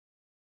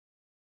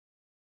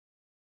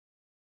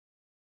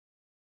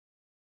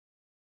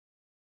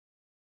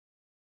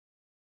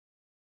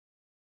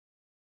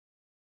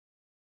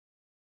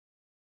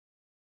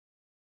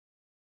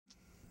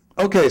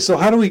Okay, so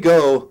how do we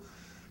go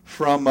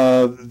from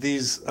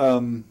these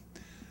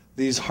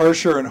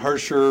harsher and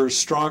harsher,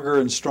 stronger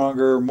and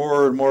stronger,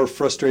 more and more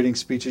frustrating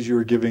speeches you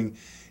were giving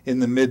in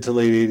the mid to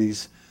late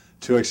 80s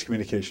to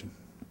excommunication?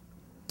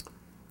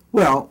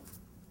 Well,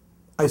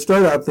 I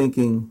started out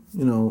thinking,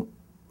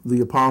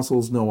 the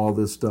apostles know all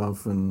this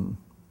stuff, and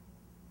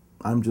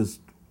I'm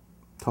just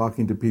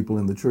talking to people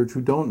in the church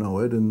who don't know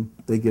it, and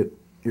they get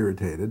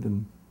irritated,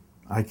 and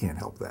I can't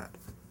help that.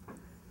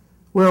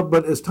 Well,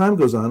 but as time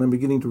goes on, I'm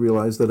beginning to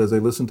realize that as I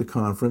listen to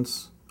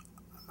conference,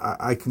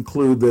 I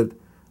conclude that,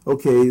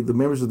 okay, the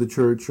members of the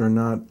church are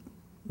not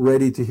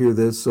ready to hear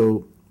this,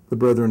 so the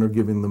brethren are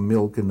giving them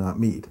milk and not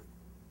meat.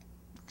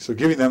 So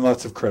giving them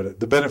lots of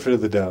credit, the benefit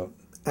of the doubt.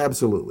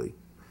 Absolutely.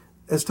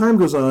 As time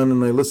goes on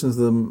and I listen to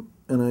them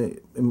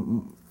and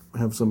I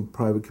have some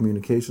private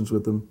communications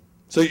with them.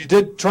 So you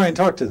did try and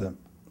talk to them?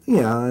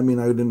 Yeah, I mean,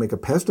 I didn't make a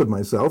pest of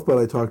myself, but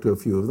I talked to a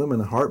few of them,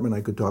 and Hartman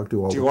I could talk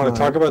to all the time. Do you want to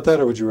talk about that,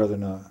 or would you rather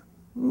not?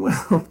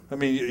 Well, I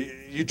mean,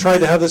 you tried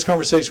to have this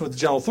conversation with the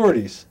general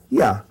authorities.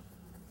 Yeah,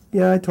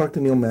 I talked to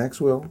Neil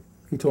Maxwell.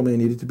 He told me I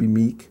needed to be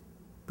meek,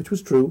 which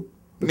was true.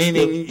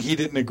 Meaning he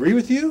didn't agree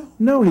with you?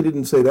 No, he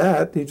didn't say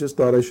that. He just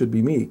thought I should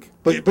be meek.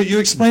 But you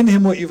explained to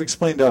him what you've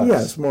explained to us.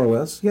 Yes, more or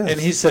less, yes. And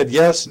he said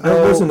yes,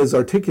 no. I wasn't as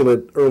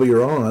articulate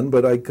earlier on,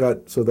 but I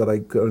got so that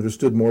I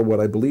understood more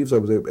what I believed, so I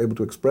was able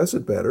to express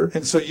it better.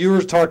 And so you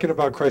were talking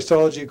about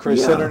Christology,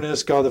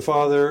 Christ-centeredness, God the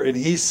Father, and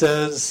he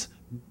says...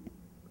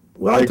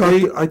 Well,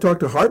 I talked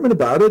to Hartman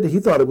about it. He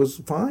thought it was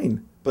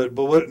fine. But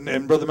what?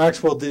 And Brother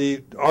Maxwell, did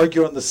he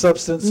argue on the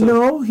substance?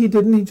 No, he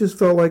didn't. He just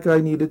felt like I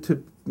needed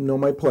to know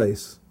my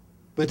place.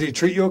 But did he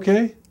treat you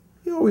okay?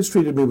 He always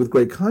treated me with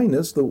great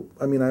kindness.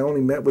 I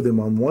only met with him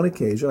on one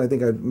occasion. I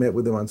think I met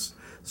with him on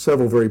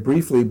several very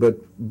briefly, but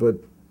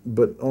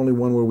only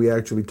one where we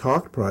actually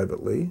talked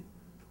privately.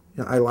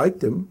 I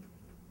liked him.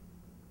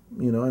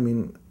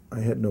 I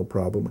had no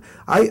problem.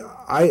 I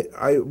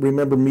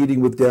remember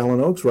meeting with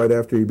Dallin Oaks right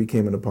after he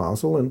became an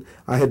apostle, and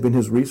I had been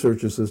his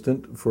research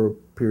assistant for a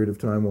period of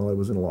time while I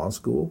was in law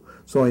school,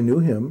 so I knew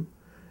him.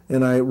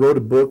 And I wrote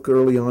a book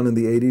early on in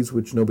the 80s,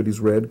 which nobody's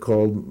read,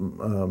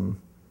 called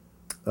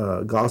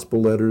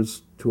Gospel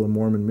Letters to a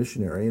Mormon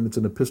Missionary, and it's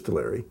an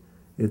epistolary.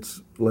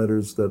 It's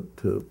letters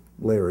to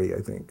Larry, I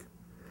think.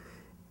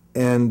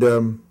 And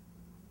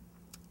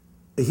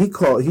he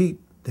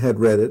had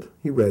read it.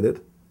 He read it.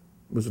 It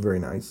was very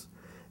nice.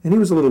 And he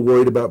was a little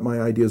worried about my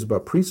ideas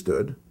about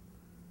priesthood,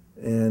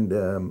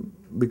 and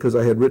because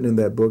I had written in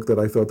that book that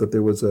I felt that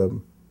there was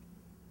an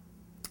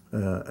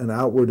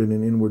outward and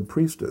an inward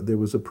priesthood. There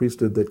was a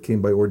priesthood that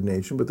came by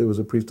ordination, but there was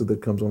a priesthood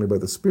that comes only by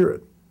the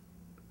Spirit.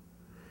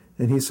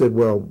 And he said,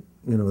 well,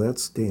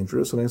 that's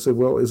dangerous. And I said,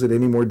 well, is it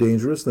any more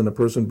dangerous than a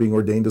person being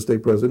ordained to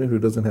stake president who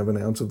doesn't have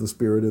an ounce of the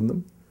Spirit in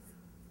them?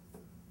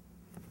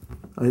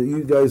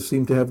 You guys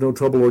seem to have no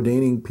trouble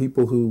ordaining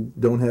people who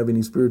don't have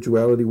any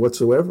spirituality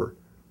whatsoever.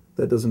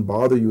 That doesn't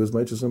bother you as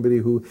much as somebody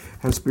who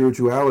has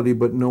spirituality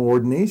but no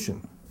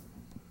ordination.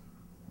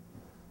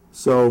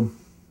 So...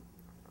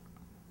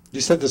 You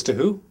said this to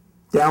who?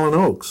 Dallin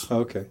Oaks.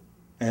 Okay.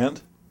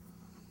 And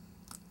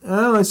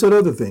I said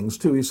other things,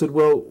 too. He said,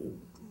 well,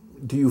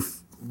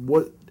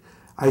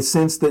 I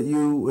sense that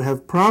you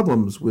have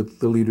problems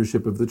with the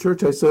leadership of the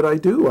church. I said, I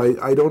do.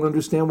 I don't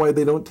understand why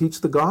they don't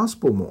teach the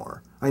gospel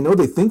more. I know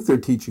they think they're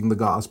teaching the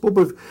gospel,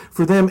 but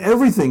for them,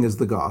 everything is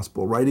the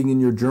gospel. Writing in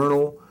your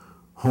journal,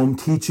 home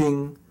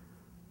teaching,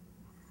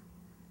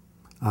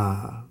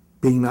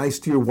 being nice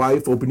to your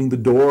wife, opening the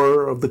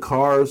door of the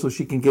car so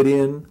she can get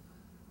in.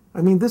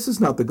 This is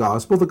not the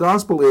gospel. The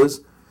gospel is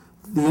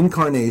the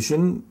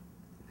incarnation,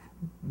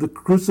 the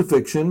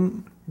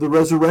crucifixion, the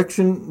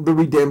resurrection, the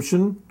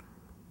redemption,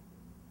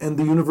 and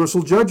the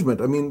universal judgment.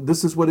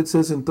 This is what it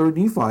says in 3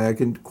 Nephi. I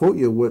can quote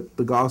you what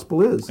the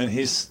gospel is. And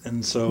he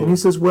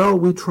says, well,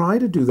 we try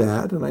to do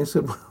that. And I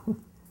said, well,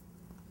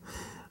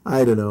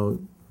 I don't know.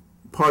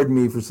 Pardon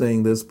me for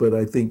saying this, but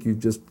I think you've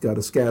just got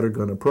a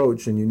scattergun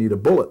approach and you need a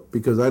bullet,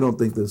 because I don't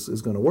think this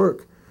is going to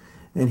work.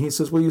 And he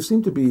says, well, you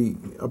seem to be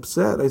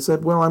upset. I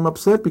said, well, I'm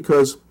upset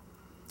because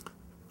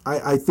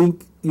I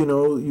think,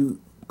 you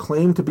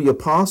claim to be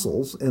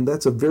apostles, and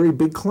that's a very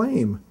big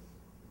claim.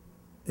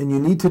 And you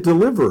need to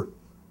deliver.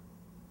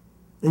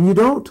 And you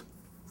don't.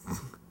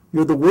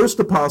 You're the worst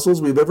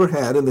apostles we've ever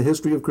had in the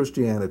history of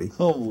Christianity.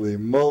 Holy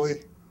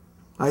moly.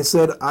 I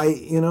said,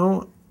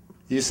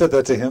 You said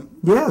that to him?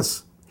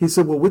 Yes. He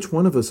said, well, which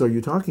one of us are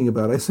you talking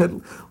about? I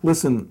said,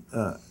 listen,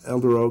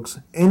 Elder Oaks,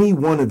 any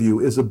one of you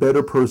is a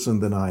better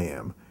person than I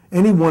am.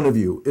 Any one of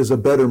you is a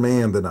better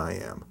man than I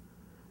am.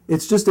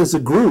 It's just as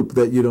a group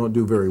that you don't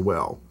do very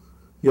well.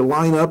 You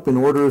line up in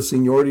order of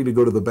seniority to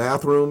go to the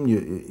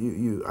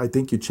bathroom. I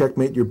think you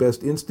checkmate your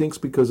best instincts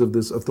because of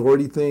this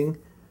authority thing.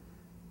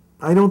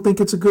 I don't think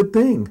it's a good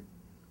thing.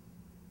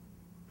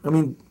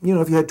 If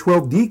you had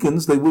 12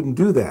 deacons, they wouldn't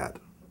do that.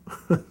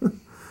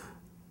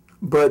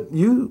 But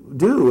you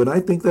do, and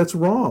I think that's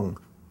wrong.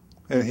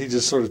 And he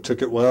just sort of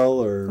took it well,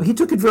 or? He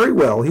took it very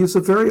well. He's a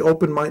very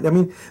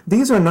open-minded.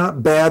 These are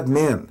not bad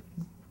men.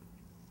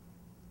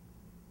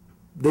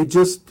 They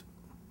just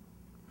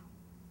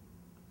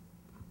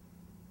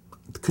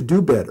could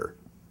do better.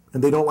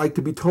 And they don't like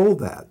to be told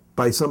that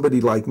by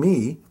somebody like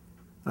me.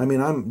 I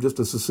mean, I'm just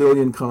a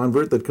Sicilian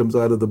convert that comes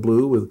out of the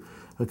blue with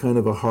a kind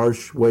of a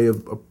harsh way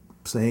of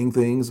saying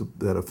things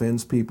that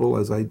offends people,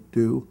 as I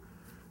do.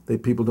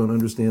 People don't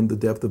understand the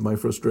depth of my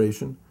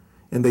frustration,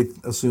 and they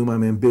assume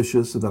I'm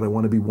ambitious and that I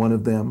want to be one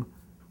of them.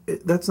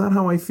 That's not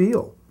how I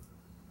feel.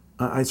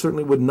 I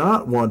certainly would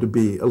not want to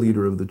be a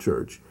leader of the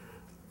church.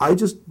 I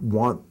just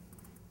don't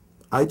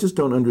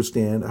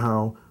understand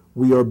how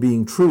we are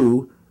being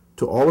true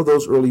to all of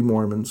those early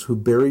Mormons who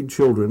buried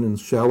children in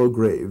shallow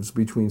graves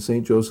between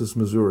St. Joseph's,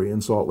 Missouri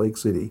and Salt Lake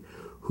City,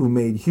 who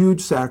made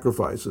huge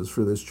sacrifices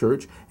for this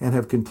church and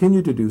have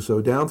continued to do so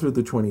down through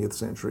the 20th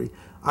century.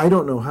 I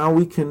don't know how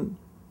we can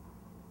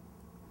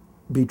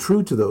be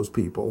true to those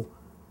people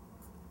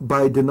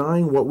by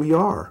denying what we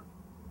are,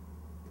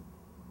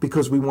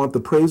 because we want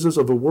the praises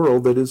of a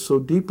world that is so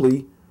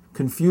deeply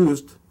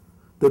confused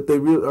that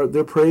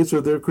their praise or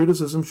their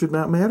criticism should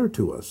not matter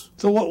to us.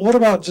 So what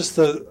about just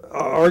the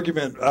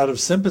argument out of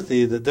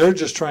sympathy that they're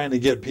just trying to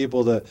get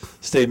people to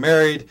stay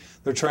married,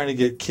 they're trying to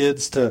get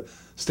kids to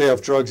stay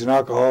off drugs and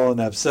alcohol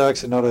and have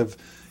sex and not have,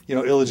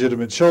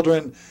 illegitimate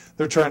children.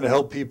 They're trying to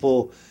help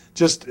people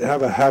just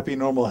have a happy,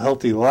 normal,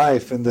 healthy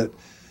life, and that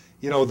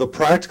the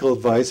practical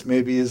advice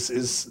maybe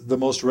is the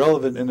most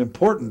relevant and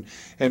important.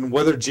 And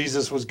whether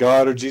Jesus was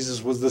God or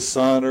Jesus was the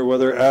Son, or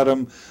whether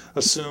Adam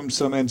assumed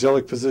some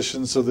angelic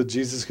position so that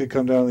Jesus could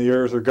come down to the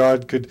earth, or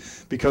God could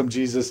become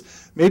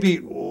Jesus, maybe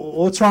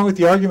what's wrong with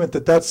the argument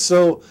that that's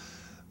so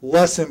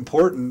less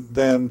important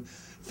than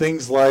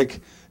things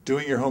like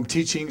doing your home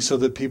teaching so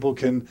that people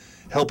can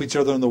help each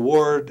other in the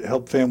Word,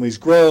 help families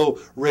grow,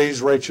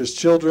 raise righteous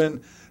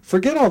children?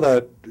 Forget all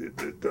that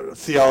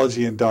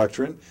theology and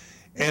doctrine,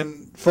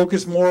 and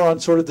focus more on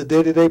sort of the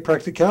day-to-day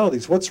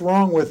practicalities. What's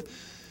wrong with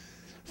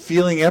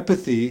feeling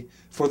empathy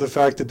for the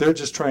fact that they're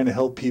just trying to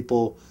help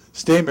people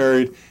stay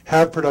married,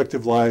 have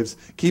productive lives,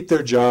 keep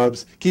their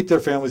jobs, keep their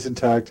families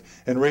intact,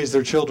 and raise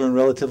their children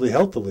relatively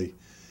healthily?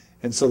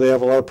 And so they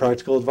have a lot of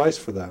practical advice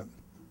for that.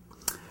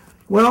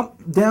 Well,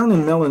 down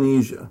in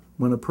Melanesia,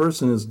 when a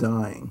person is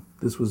dying,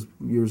 this was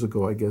years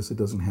ago, I guess it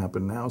doesn't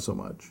happen now so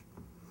much,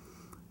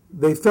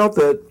 they felt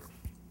that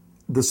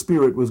the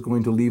spirit was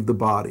going to leave the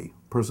body.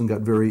 Person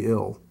got very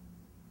ill.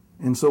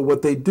 And so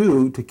what they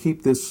do to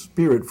keep this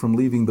spirit from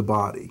leaving the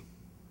body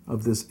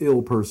of this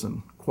ill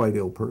person, quite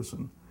ill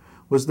person,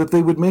 was that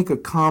they would make a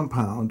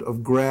compound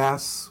of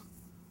grass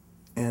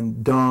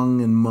and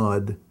dung and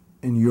mud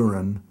and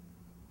urine,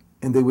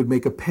 and they would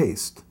make a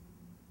paste.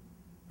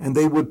 And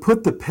they would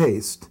put the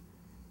paste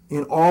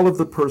in all of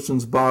the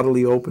person's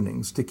bodily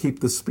openings to keep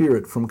the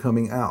spirit from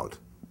coming out.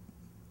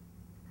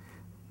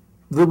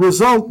 The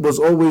result was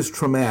always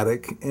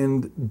traumatic,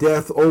 and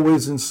death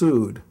always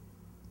ensued.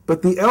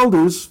 But the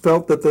elders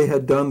felt that they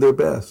had done their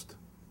best.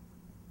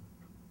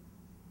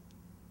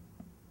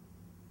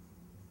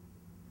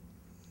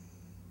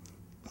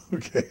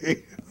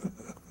 Okay.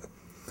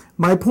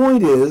 My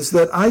point is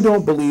that I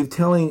don't believe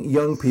telling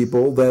young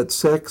people that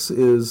sex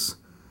is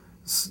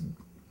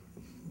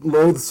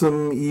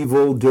loathsome,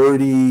 evil,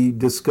 dirty,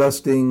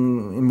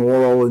 disgusting,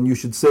 immoral, and you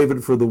should save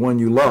it for the one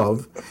you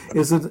love,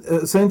 is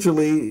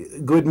essentially a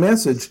good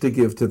message to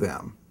give to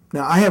them.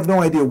 Now, I have no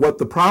idea what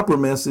the proper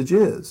message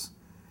is.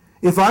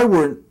 If I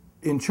were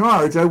in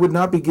charge, I would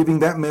not be giving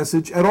that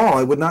message at all.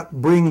 I would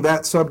not bring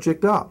that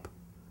subject up,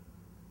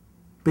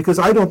 because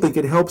I don't think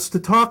it helps to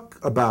talk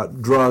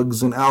about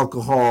drugs and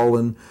alcohol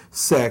and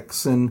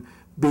sex and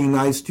being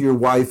nice to your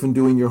wife and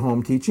doing your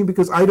home teaching,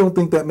 because I don't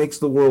think that makes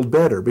the world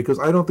better, because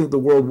I don't think the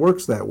world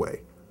works that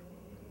way.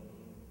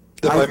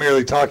 By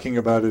merely talking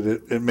about it,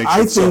 it makes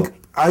it so.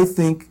 I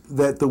think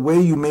that the way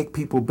you make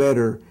people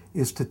better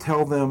is to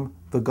tell them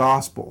the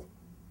gospel.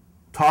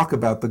 Talk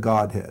about the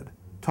Godhead.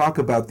 Talk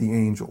about the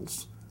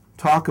angels.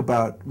 Talk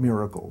about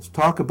miracles.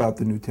 Talk about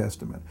the New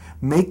Testament.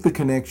 Make the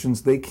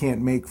connections they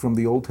can't make from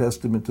the Old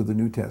Testament to the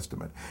New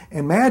Testament.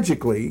 And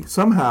magically,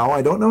 somehow,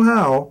 I don't know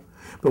how,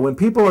 but when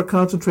people are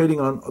concentrating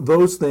on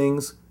those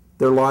things,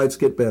 their lives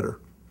get better.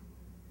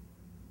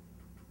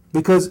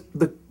 Because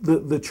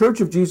the Church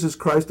of Jesus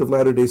Christ of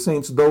Latter-day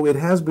Saints, though it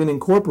has been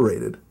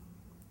incorporated,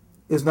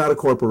 is not a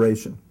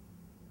corporation.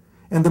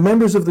 And the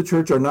members of the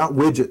church are not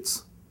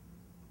widgets.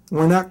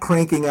 We're not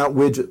cranking out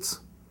widgets.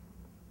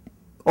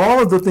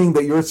 All of the thing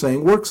that you're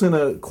saying works in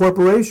a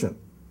corporation.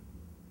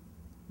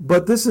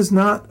 But this is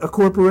not a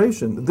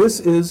corporation. This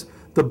is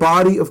the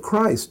body of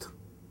Christ.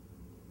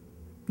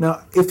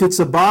 Now, if it's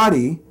a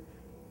body,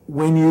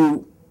 when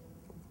you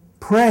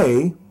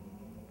pray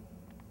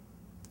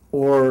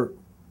or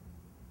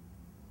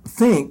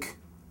think,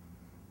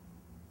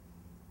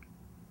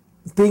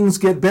 things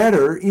get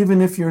better,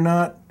 even if you're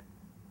not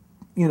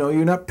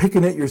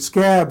picking at your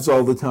scabs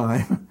all the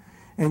time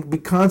and be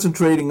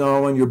concentrating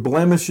on your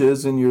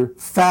blemishes and your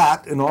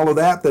fat and all of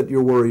that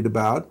you're worried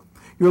about.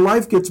 Your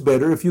life gets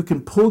better if you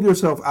can pull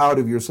yourself out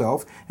of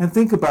yourself and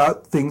think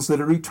about things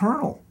that are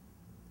eternal.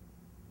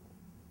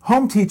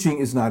 Home teaching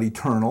is not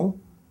eternal.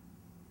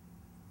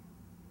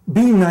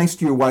 Being nice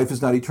to your wife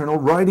is not eternal.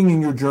 Writing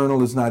in your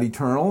journal is not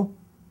eternal.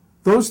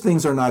 Those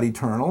things are not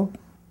eternal.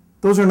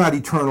 Those are not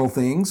eternal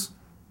things.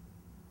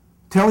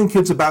 Telling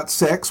kids about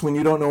sex when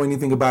you don't know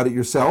anything about it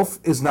yourself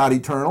is not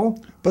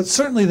eternal. But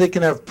certainly they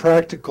can have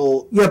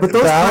practical But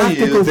those value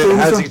practical that things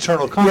has are,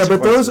 eternal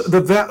consequences.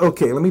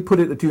 Okay, let me put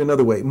it to you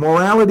another way.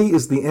 Morality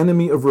is the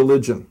enemy of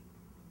religion.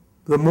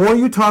 The more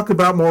you talk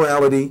about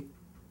morality,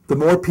 the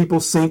more people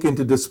sink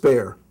into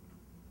despair.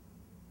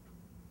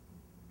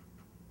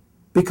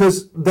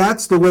 Because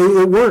that's the way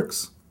it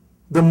works.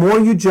 The more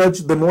you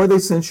judge, the more they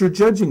sense you're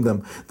judging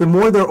them. The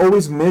more they're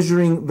always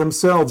measuring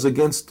themselves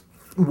against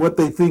what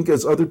they think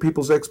as other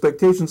people's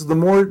expectations, the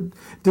more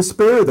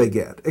despair they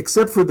get.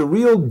 Except for the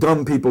real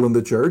dumb people in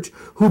the church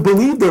who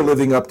believe they're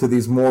living up to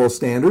these moral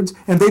standards,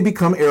 and they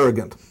become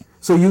arrogant.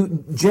 So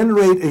you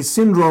generate a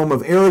syndrome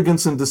of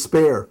arrogance and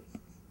despair,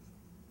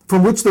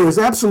 from which there is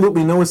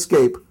absolutely no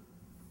escape,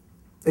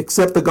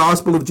 except the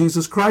gospel of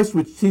Jesus Christ,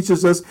 which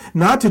teaches us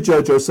not to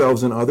judge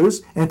ourselves and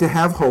others, and to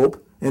have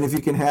hope, and if you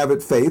can have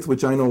it, faith,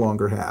 which I no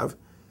longer have,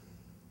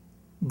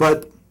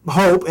 but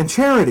hope and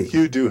charity.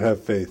 You do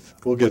have faith.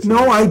 We'll get to No,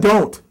 that. I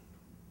don't.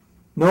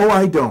 No,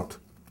 I don't.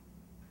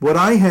 What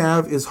I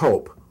have is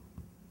hope.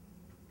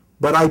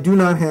 But I do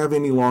not have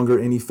any longer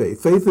any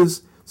faith. Faith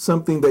is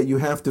something that you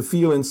have to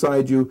feel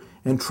inside you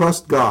and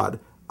trust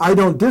God. I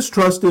don't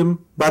distrust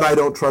him, but I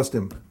don't trust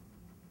him.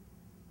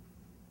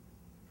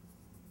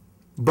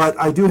 But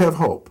I do have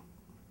hope.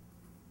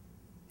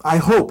 I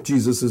hope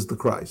Jesus is the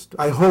Christ.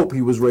 I hope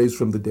he was raised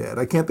from the dead.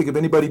 I can't think of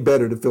anybody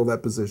better to fill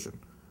that position.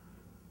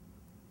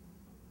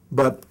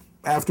 But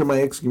after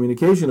my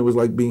excommunication, it was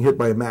like being hit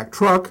by a Mack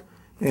truck,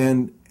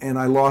 and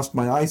I lost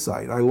my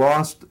eyesight. I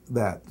lost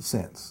that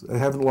sense. I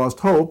haven't lost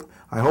hope.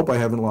 I hope I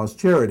haven't lost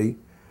charity,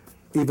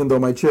 even though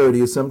my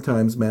charity is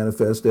sometimes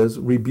manifest as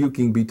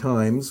rebuking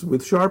betimes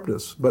with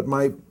sharpness. But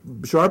my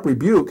sharp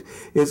rebuke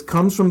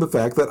comes from the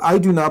fact that I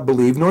do not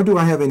believe, nor do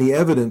I have any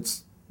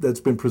evidence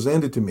that's been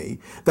presented to me,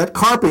 that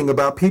carping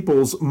about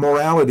people's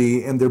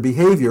morality and their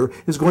behavior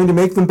is going to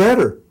make them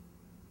better.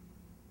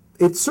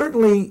 It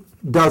certainly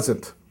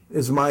doesn't,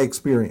 is my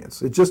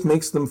experience. It just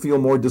makes them feel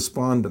more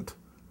despondent.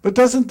 But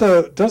doesn't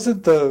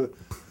the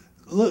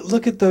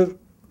look at the,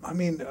 I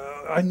mean,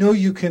 I know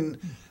you can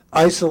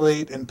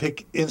isolate and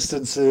pick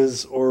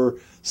instances or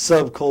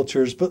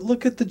subcultures, but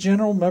look at the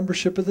general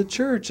membership of the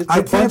church. It's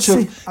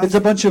a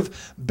bunch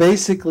of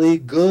basically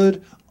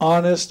good,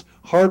 honest,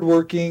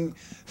 hardworking,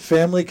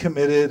 family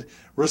committed,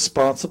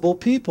 responsible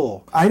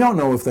people. I don't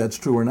know if that's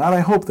true or not. I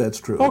hope that's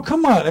true. Oh,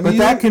 come on. But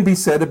that can be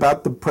said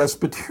about the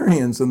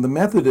Presbyterians and the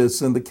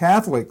Methodists and the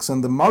Catholics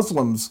and the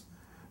Muslims.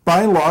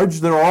 By and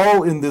large, they're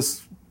all in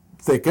this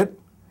thicket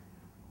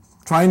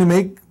trying to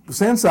make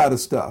sense out of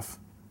stuff.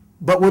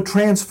 But what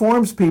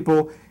transforms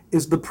people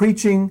is the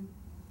preaching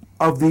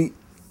of the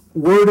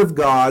Word of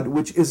God,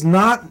 which is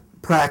not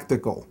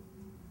practical.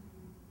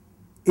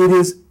 It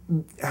is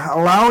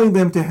allowing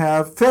them to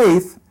have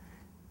faith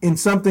in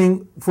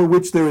something for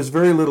which there is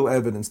very little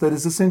evidence, that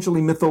is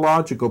essentially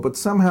mythological, but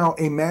somehow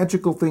a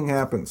magical thing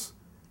happens.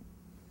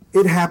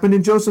 It happened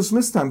in Joseph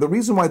Smith's time. The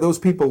reason why those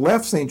people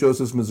left St.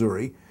 Joseph's,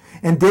 Missouri,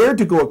 and dared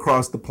to go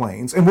across the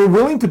plains and were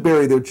willing to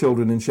bury their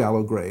children in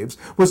shallow graves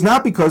was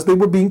not because they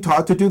were being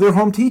taught to do their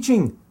home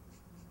teaching.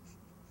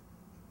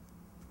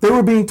 They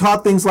were being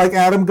taught things like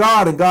Adam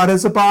God, and God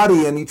has a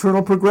body, and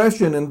eternal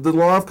progression, and the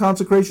law of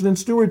consecration and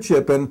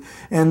stewardship, and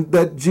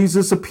that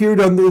Jesus appeared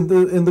in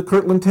the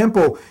Kirtland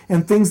Temple,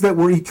 and things that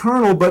were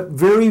eternal but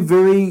very,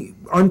 very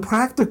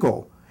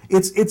unpractical.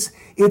 It's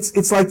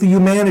like the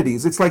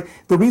humanities. It's like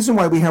the reason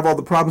why we have all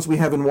the problems we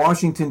have in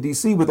Washington,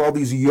 D.C. with all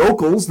these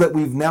yokels that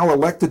we've now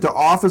elected to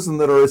office and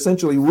that are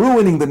essentially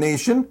ruining the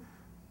nation,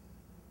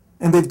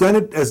 and they've done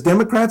it as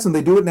Democrats and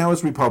they do it now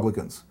as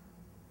Republicans,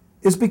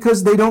 is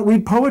because they don't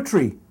read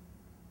poetry.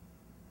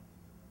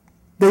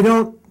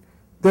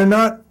 They're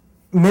not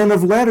men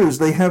of letters.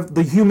 They have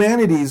the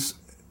humanities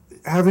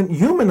haven't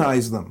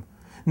humanized them.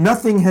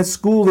 Nothing has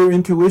schooled their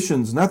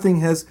intuitions. Nothing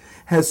has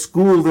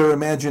schooled their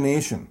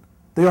imagination.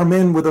 They are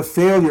men with a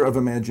failure of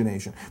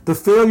imagination. The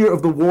failure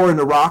of the war in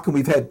Iraq, and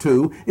we've had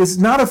two, is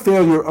not a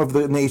failure of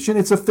the nation,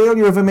 it's a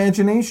failure of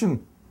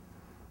imagination.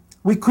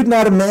 We could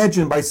not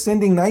imagine by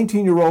sending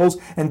 19-year-olds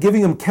and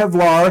giving them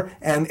Kevlar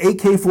and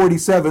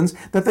AK-47s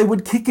that they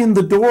would kick in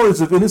the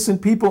doors of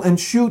innocent people and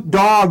shoot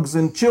dogs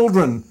and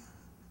children.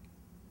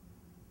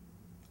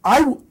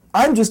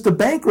 I'm just a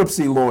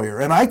bankruptcy lawyer,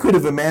 and I could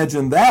have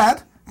imagined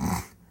that.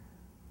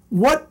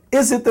 What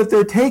is it that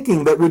they're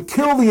taking that would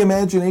kill the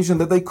imagination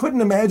that they couldn't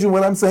imagine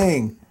what I'm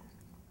saying?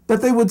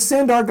 That they would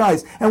send our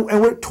guys, and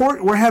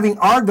we're having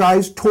our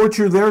guys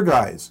torture their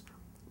guys.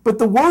 But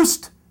the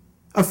worst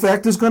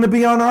effect is going to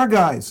be on our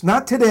guys,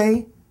 not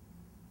today,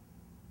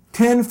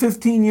 10,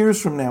 15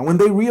 years from now, when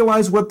they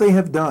realize what they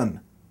have done.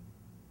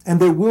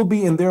 And there will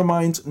be in their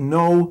minds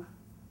no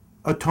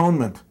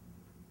atonement.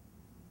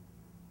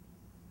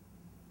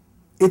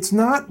 It's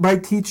not by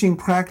teaching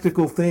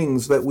practical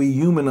things that we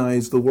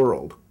humanize the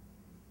world.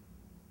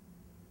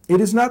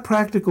 It is not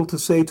practical to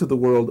say to the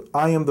world,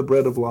 I am the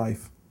bread of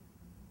life.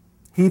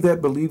 He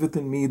that believeth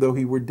in me, though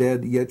he were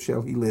dead, yet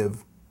shall he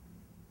live.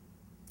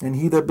 and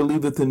he that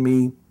believeth in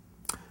me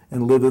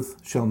and liveth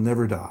shall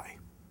never die.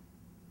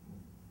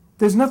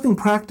 There's nothing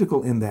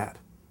practical in that.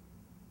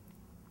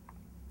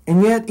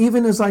 And yet,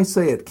 even as I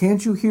say it,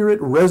 can't you hear it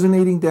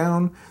resonating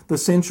down the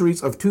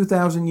centuries of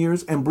 2,000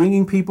 years and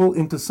bringing people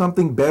into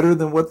something better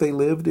than what they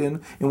lived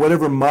in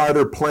whatever mud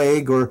or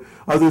plague or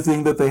other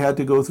thing that they had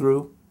to go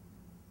through?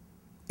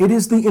 It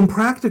is the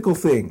impractical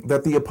thing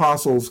that the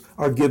apostles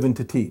are given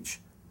to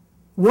teach.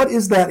 What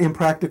is that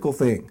impractical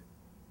thing?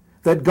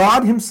 That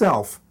God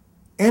himself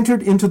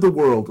entered into the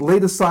world,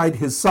 laid aside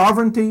his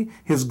sovereignty,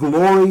 his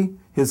glory,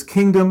 his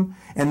kingdom,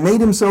 and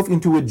made himself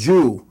into a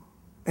Jew,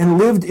 and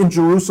lived in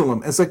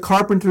Jerusalem as a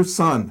carpenter's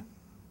son,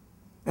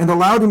 and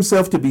allowed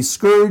himself to be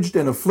scourged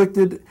and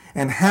afflicted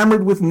and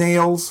hammered with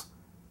nails,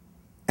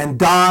 and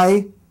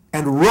die,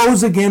 and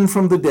rose again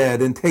from the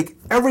dead, and take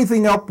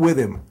everything up with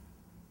him.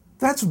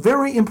 That's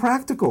very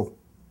impractical.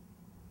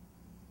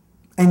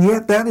 And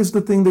yet that is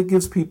the thing that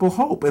gives people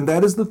hope, and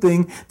that is the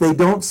thing they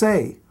don't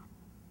say,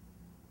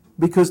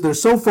 because they're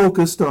so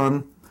focused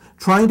on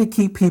trying to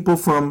keep people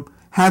from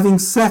having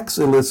sex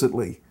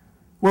illicitly.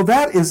 Well,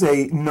 that is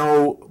a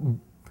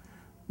no-win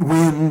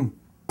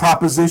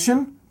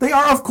proposition. They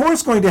are, of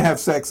course, going to have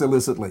sex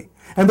illicitly.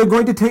 And they're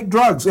going to take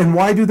drugs. And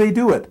why do they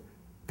do it?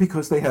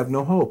 Because they have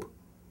no hope.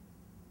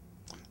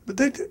 But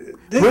they talk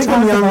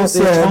about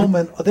the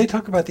atonement. They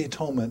talk about the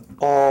atonement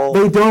all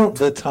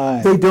the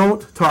time. They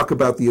don't talk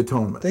about the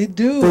atonement. They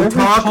do. They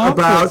talk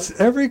about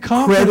every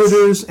conference.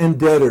 Creditors and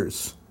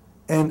debtors,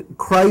 and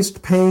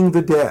Christ paying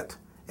the debt,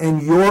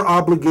 and your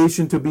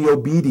obligation to be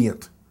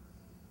obedient.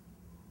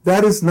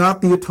 That is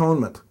not the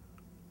atonement.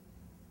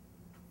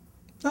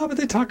 No, but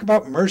they talk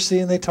about mercy,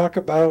 and they talk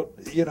about,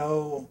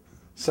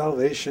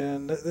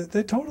 salvation.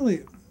 They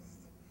totally...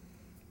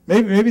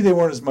 Maybe they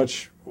weren't as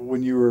much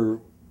when you were...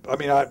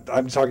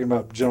 I'm talking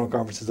about general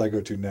conferences I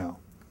go to now.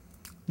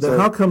 Then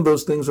how come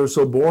those things are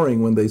so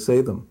boring when they say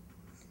them?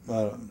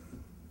 I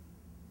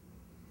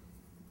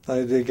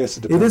guess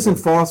it depends. It isn't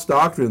false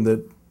doctrine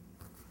that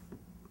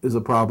is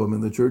a problem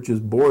in the church, it's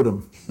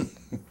boredom.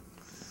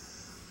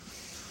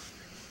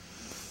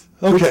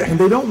 Okay. And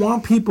they don't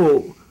want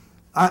people...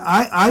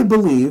 I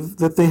believe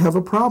that they have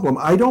a problem.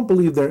 I don't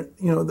believe they're...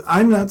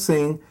 I'm not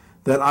saying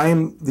that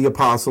I'm the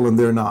apostle and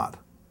they're not.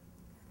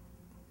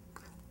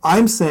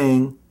 I'm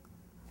saying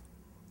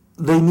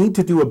they need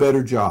to do a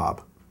better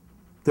job.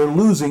 They're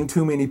losing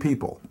too many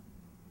people.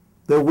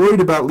 They're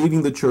worried about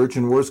leaving the church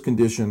in worse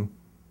condition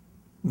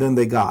than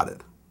they got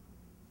it.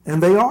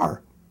 And they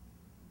are.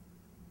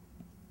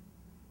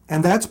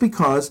 And that's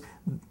because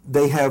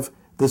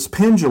this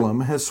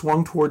pendulum has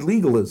swung toward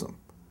legalism.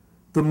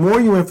 The more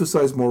you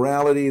emphasize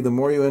morality, the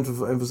more you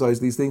emphasize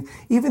these things,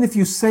 even if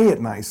you say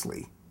it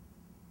nicely.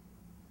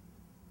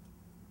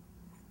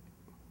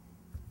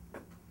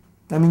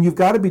 You've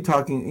got to be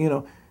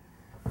talking,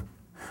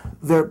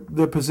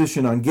 their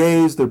position on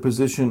gays, their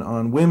position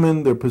on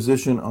women, their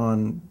position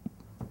on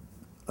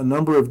a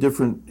number of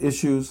different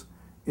issues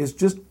is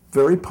just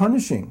very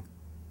punishing.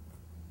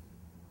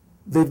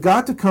 They've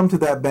got to come to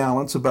that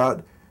balance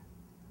about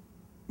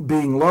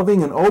being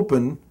loving and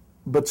open,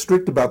 but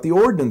strict about the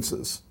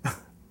ordinances.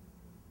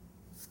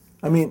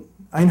 I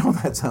know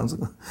that sounds...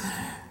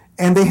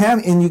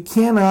 And you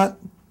cannot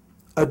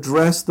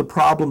address the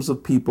problems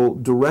of people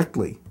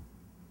directly.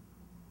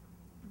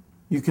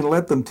 You can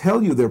let them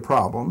tell you their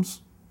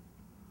problems,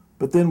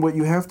 but then what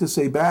you have to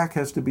say back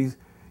has to be,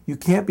 you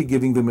can't be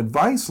giving them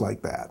advice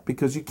like that,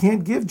 because you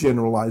can't give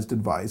generalized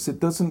advice. It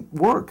doesn't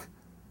work.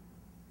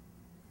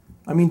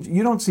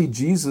 You don't see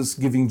Jesus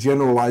giving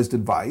generalized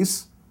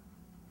advice.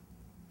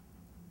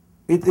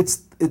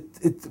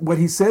 What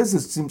he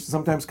says seems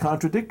sometimes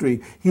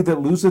contradictory. He that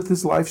loseth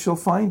his life shall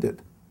find it.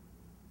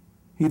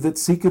 He that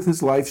seeketh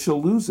his life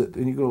shall lose it.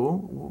 And you go,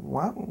 oh,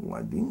 wow,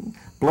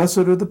 blessed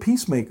are the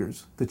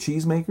peacemakers, the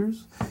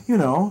cheesemakers.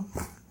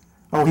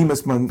 Oh, he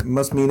must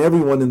mean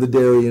everyone in the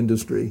dairy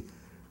industry.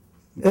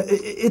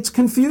 It's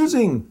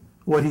confusing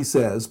what he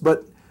says,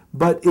 but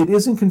it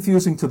isn't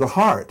confusing to the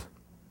heart,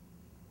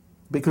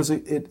 because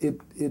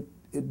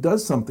it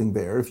does something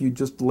there if you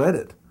just let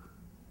it.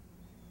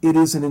 It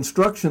is an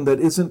instruction that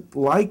isn't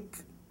like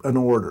an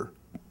order.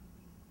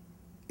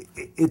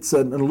 It's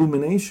an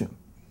illumination.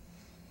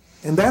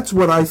 And that's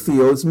what I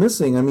feel is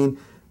missing.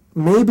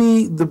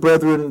 Maybe the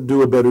brethren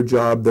do a better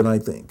job than I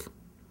think.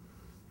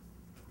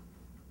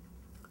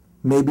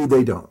 Maybe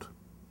they don't.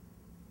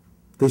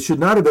 They should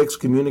not have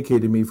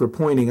excommunicated me for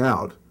pointing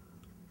out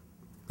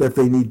that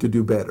they need to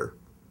do better.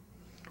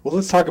 Well,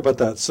 let's talk about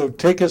that. So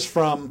take us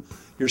from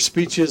your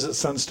speeches at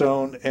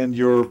Sunstone and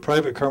your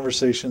private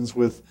conversations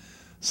with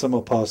some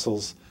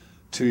apostles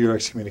to your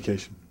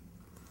excommunication.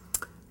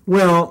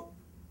 Well,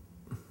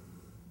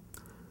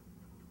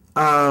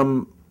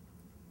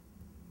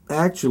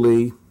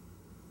 actually,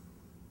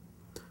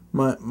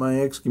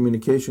 my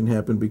excommunication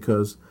happened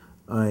because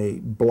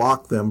I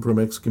blocked them from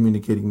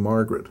excommunicating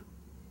Margaret.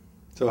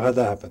 So how'd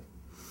that happen?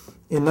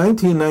 In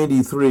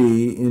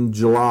 1993, in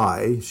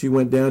July, she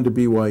went down to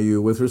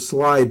BYU with her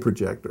slide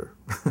projector.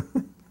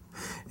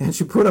 And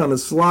she put on a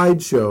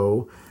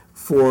slideshow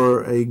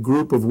for a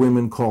group of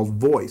women called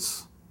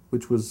Voice,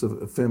 which was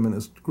a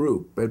feminist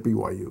group at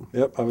BYU.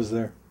 Yep, I was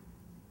there.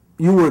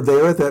 You were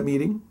there at that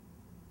meeting?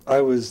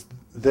 I was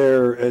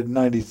there at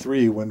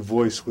 93 when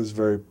Voice was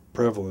very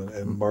prevalent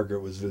and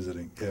Margaret was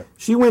visiting. Yeah.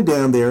 She went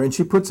down there and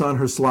she puts on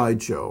her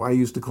slideshow. I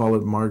used to call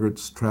it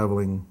Margaret's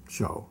traveling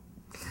show.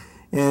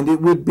 And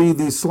it would be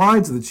these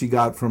slides that she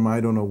got from I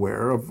don't know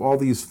where, of all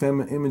these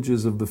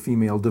images of the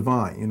female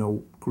divine, you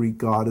know, Greek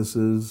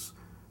goddesses,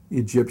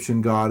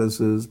 Egyptian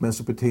goddesses,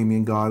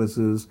 Mesopotamian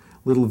goddesses,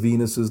 little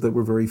Venuses that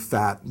were very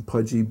fat and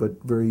pudgy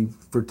but very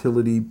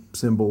fertility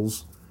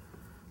symbols.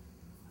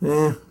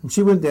 And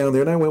she went down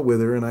there and I went with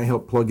her and I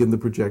helped plug in the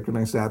projector and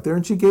I sat there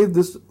and she gave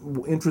this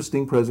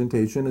interesting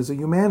presentation as a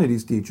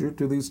humanities teacher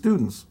to these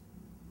students.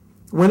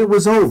 When it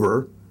was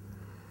over,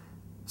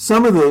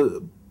 some of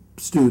the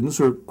students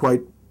who are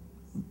quite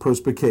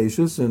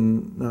perspicacious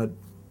and not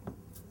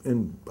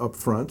and up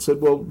front said,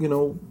 well, you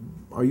know,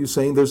 are you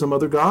saying there's some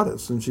other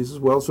goddess? And she says,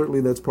 well,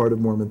 certainly that's part of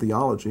Mormon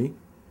theology.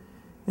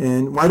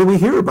 And why do we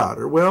hear about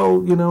her?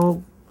 Well, you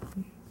know,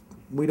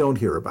 we don't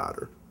hear about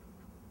her.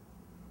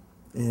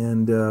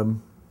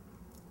 And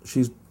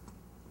she's,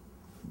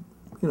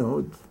 you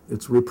know,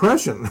 it's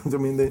repression. I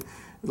mean,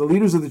 the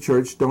leaders of the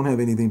church don't have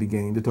anything to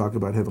gain to talk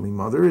about Heavenly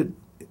Mother.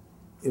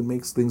 It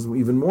makes things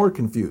even more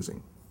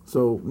confusing.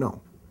 So,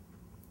 no.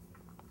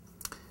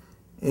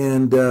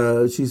 And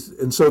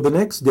so the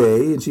next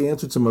day, and she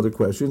answered some other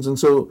questions, and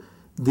so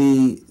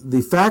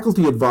the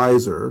faculty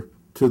advisor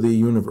to the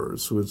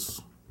Universe, who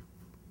was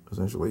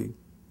essentially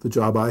the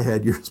job I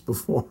had years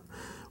before,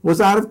 was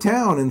out of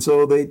town, and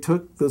so they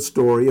took the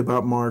story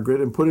about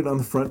Margaret and put it on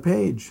the front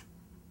page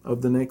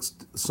of the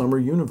next Summer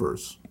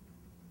Universe.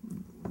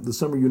 The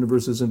Summer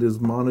Universe isn't as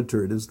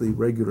monitored as the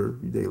regular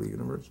Daily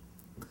Universe.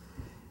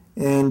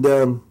 And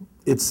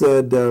it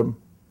said,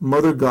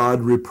 Mother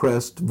God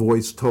repressed,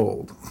 voice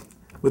told,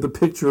 with a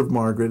picture of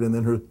Margaret and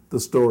then the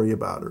story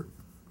about her,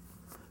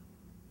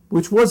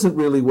 which wasn't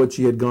really what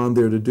she had gone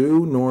there to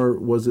do, nor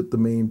was it the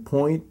main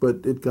point,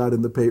 but it got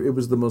in the paper. It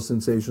was the most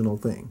sensational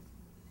thing.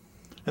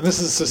 And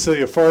this is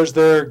Cecilia Farr's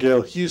there,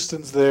 Gail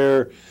Houston's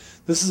there.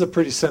 This is a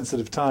pretty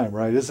sensitive time,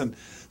 right? Isn't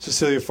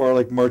Cecilia Farr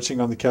like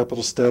marching on the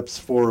Capitol steps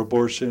for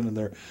abortion, and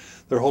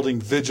they're holding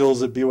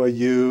vigils at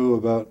BYU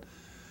about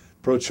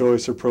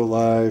pro-choice or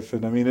pro-life,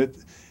 and I mean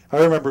I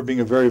remember it being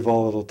a very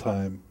volatile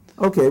time.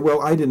 Okay, well,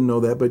 I didn't know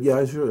that, but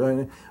yeah,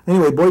 sure.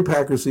 Anyway, Boyd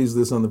Packer sees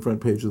this on the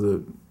front page of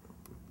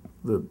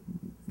the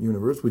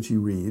Universe, which he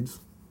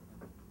reads.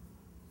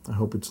 I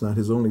hope it's not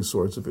his only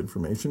source of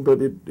information, but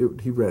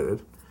he read it.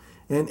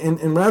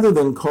 And rather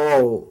than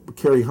call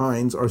Kerry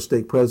Hines, our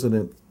stake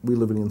president, we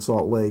live in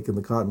Salt Lake in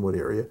the Cottonwood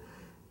area,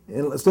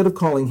 and instead of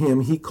calling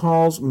him, he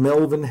calls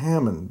Melvin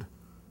Hammond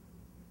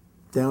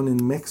down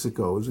in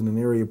Mexico as in an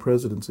area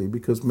presidency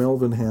because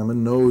Melvin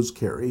Hammond knows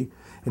Kerry,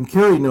 and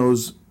Kerry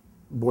knows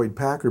Boyd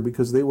Packer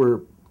because they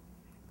were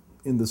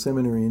in the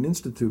Seminary and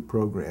Institute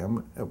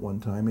program at one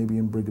time, maybe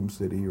in Brigham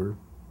City or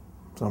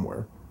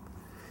somewhere.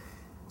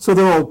 So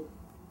they're all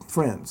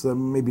friends.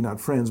 Maybe not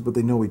friends, but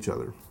they know each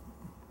other.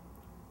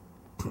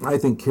 I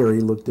think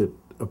Kerry looked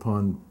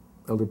upon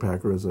Elder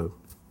Packer as a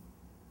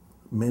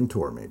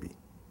mentor, maybe.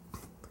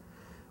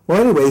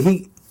 Well,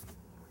 anyway,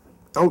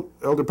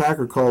 Elder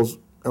Packer calls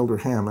Elder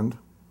Hammond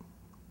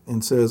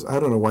and says,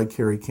 I don't know why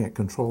Kerry can't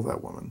control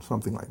that woman,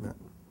 something like that.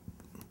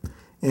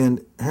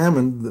 And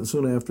Hammond,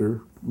 soon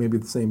after, maybe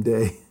the same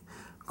day,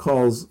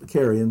 calls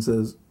Kerry and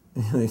says,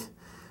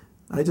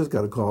 I just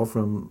got a call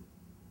from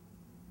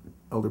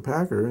Elder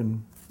Packer,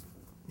 and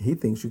he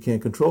thinks you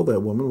can't control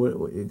that woman.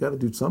 You got to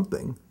do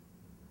something.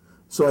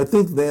 So I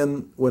think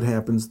then what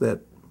happens,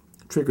 that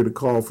triggered a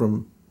call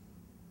from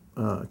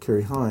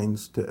Kerry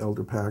Hines to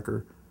Elder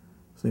Packer,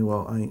 saying,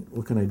 well,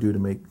 what can I do to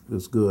make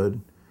this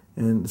good?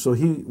 And so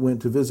he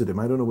went to visit him.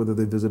 I don't know whether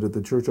they visited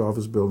the church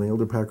office building.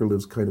 Elder Packer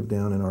lives kind of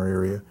down in our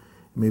area.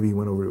 Maybe he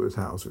went over to his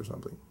house or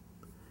something.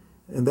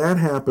 And that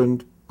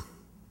happened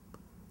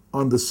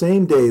on the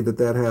same day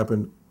that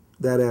happened,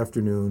 that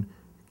afternoon.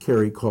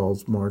 Kerry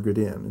calls Margaret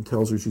in and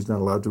tells her she's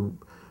not allowed to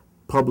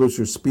publish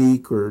or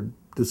speak or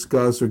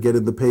discuss or get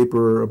in the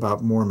paper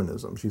about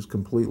Mormonism. She's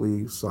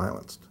completely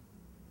silenced.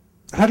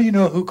 How do you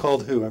know who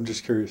called who? I'm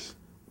just curious.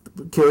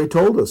 Kerry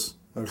told us.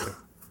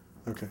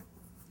 Okay.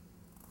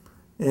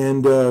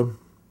 And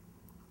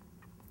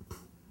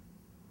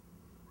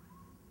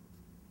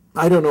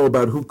I don't know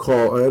about who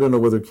called. I don't know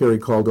whether Kerry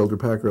called Elder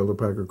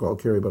Packer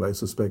called Kerry, but I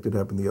suspect it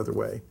happened the other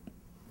way.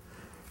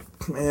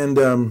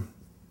 And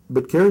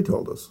but Kerry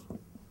told us.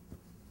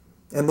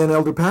 And then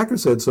Elder Packer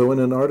said so in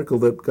an article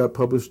that got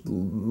published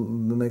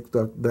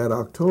that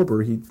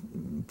October. He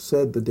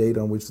said the date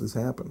on which this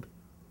happened.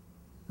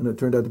 And it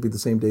turned out to be the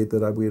same date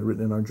that we had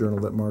written in our journal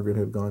that Margaret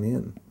had gone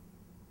in.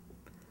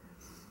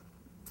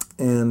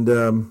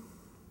 And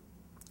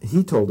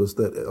he told us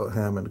that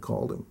Hammond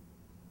called him.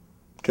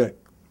 Okay.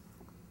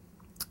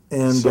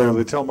 And so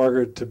they tell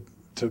Margaret to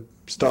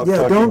stop yeah,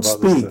 talking don't about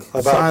speak. this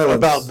stuff.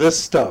 About this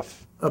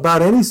stuff.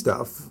 about any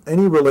stuff,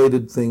 any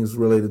related things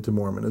related to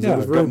Mormonism. Yeah, It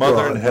was very Mother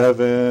broad. in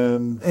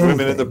Heaven, women in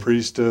the Anything.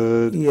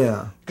 priesthood.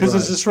 Yeah. Because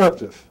it's right.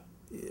 disruptive.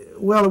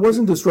 Well, it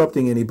wasn't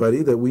disrupting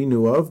anybody that we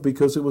knew of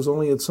because it was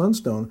only at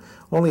Sunstone.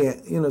 Only,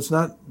 it's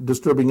not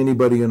disturbing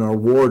anybody in our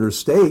ward or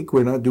stake.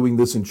 We're not doing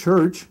this in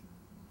church.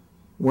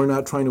 We're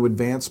not trying to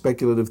advance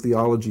speculative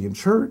theology in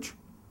church.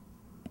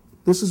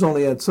 This is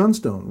only at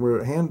Sunstone,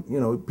 where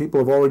people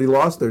have already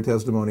lost their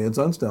testimony at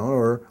Sunstone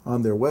or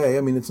on their way.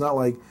 I mean, it's not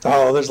like,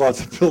 Oh, there's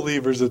lots of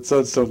believers at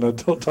Sunstone. Now,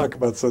 don't talk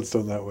about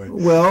Sunstone that way.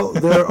 well,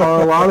 there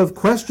are a lot of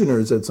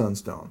questioners at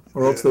Sunstone,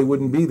 or else they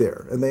wouldn't be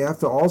there. And they have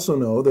to also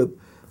know that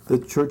the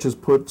church has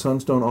put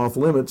Sunstone off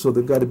limits, so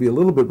they've got to be a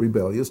little bit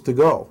rebellious to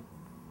go.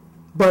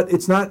 But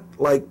it's not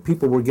like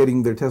people were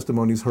getting their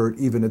testimonies heard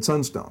even at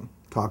Sunstone,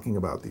 talking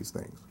about these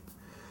things.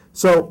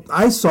 So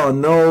I saw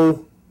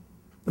no...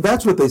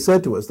 That's what they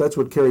said to us. That's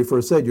what Carrie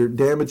first said. You're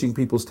damaging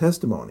people's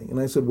testimony. And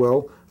I said,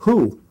 well,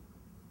 who?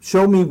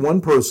 Show me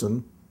one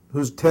person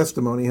whose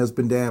testimony has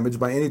been damaged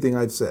by anything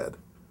I've said.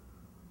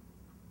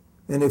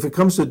 And if it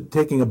comes to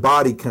taking a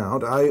body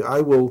count,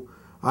 I will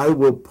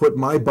put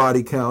my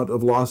body count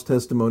of lost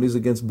testimonies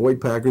against Boyd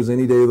Packer's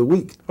any day of the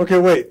week. Okay,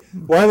 wait.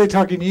 Why are they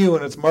talking to you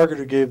when it's Margaret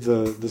who gave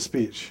the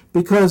speech?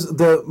 Because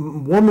the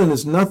woman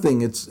is nothing.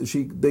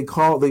 They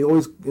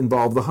always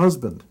involve the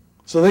husband.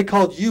 So they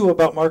called you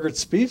about Margaret's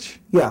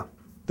speech? Yeah.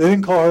 They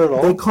didn't call her at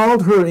all? They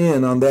called her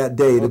in on that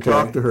day to Okay.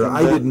 talk to her. And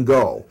I then- didn't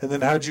go. And then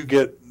how'd you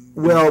get...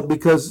 Well,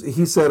 because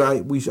he said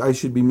I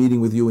should be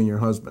meeting with you and your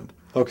husband.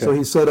 Okay. So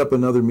he set up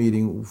another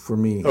meeting for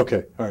me.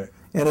 Okay, all right.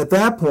 And at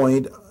that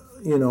point,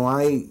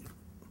 I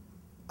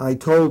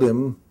told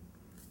him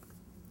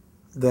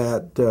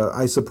that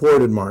I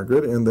supported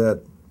Margaret and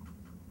that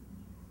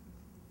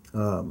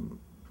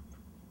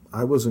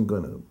I wasn't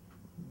going to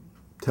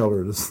tell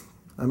her to...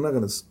 I'm not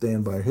going to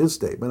stand by his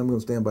statement. I'm going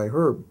to stand by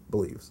her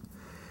beliefs.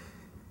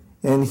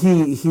 And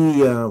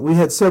we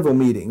had several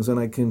meetings, and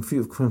I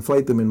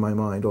conflate them in my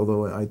mind,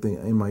 although I think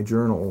in my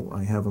journal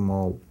I have them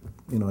all,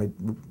 I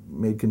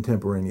made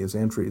contemporaneous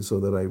entries so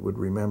that I would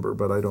remember,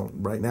 but I don't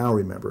right now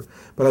remember.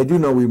 But I do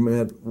know we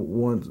met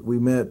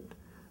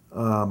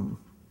on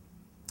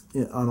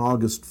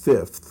August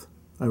 5th.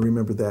 I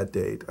remember that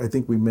date. I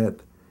think we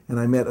met, and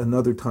I met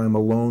another time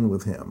alone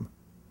with him.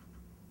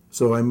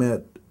 So I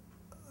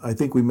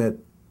think we met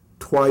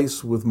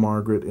twice with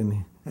Margaret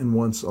and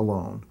once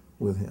alone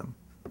with him.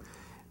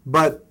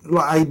 But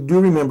I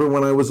do remember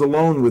when I was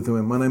alone with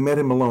him, when I met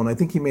him alone, I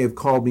think he may have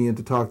called me in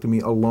to talk to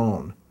me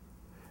alone.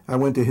 I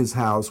went to his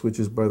house, which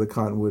is by the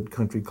Cottonwood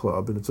Country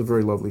Club, and it's a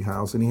very lovely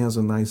house, and he has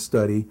a nice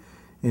study,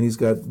 and he's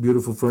got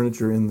beautiful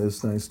furniture in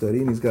this nice study,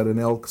 and he's got an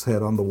elk's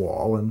head on the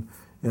wall, and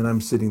I'm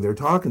sitting there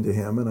talking to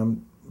him,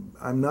 and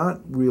I'm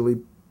not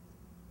the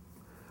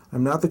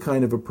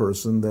kind of a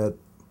person that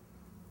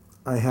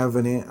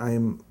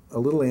I'm a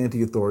little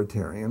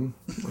anti-authoritarian,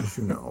 as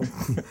you know,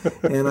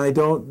 and I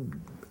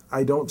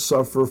don't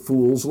suffer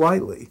fools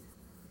lightly.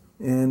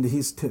 And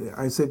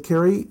I said,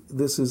 Carrie,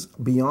 this is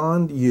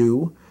beyond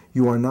you.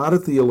 You are not a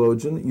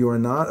theologian. You are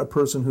not a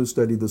person who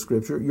studied the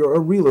Scripture. You're a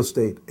real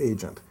estate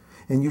agent,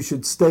 and you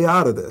should stay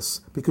out of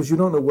this because you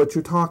don't know what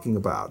you're talking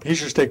about.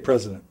 He's your stake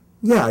president.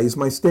 Yeah, he's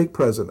my stake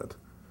president.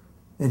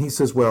 And he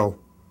says, well,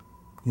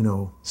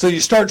 So you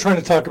start trying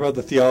to talk about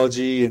the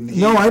theology, and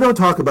No, I don't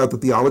talk about the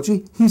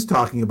theology. He's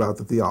talking about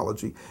the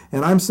theology.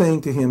 And I'm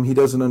saying to him he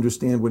doesn't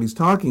understand what he's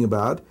talking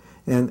about,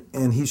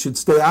 and he should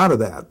stay out of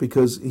that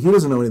because he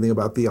doesn't know anything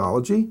about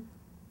theology.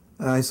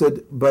 And I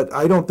said, but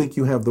I don't think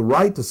you have the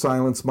right to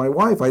silence my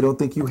wife. I don't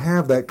think you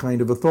have that kind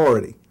of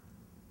authority.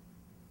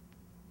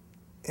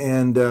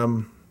 And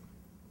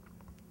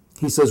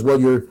he says, well,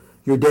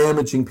 you're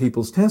damaging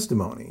people's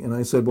testimony. And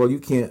I said, well, you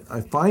can't.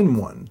 I find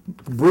one.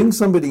 Bring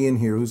somebody in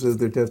here who says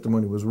their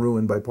testimony was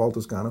ruined by Paul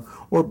Toscano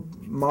or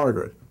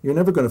Margaret. You're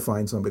never going to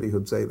find somebody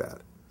who'd say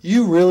that.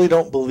 You really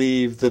don't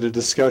believe that a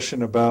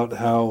discussion about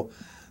how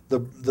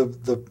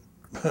the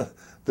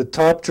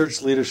top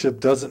church leadership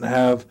doesn't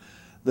have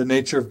the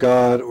nature of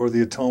God or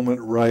the atonement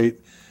right.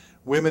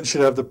 Women should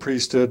have the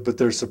priesthood, but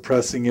they're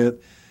suppressing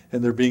it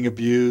and they're being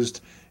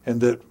abused, and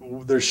that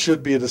there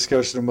should be a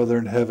discussion of Mother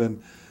in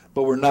Heaven,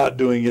 but we're not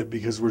doing it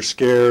because we're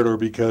scared or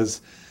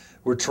because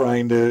we're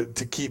trying to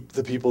keep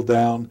the people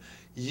down.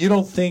 You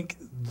don't think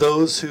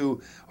those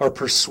who are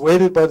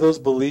persuaded by those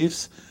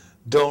beliefs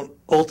don't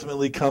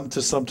ultimately come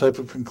to some type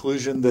of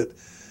conclusion that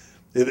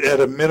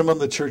at a minimum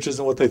the church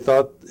isn't what they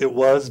thought it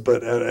was,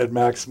 but at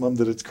maximum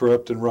that it's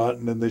corrupt and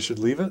rotten and they should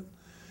leave it?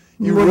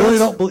 You really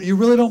don't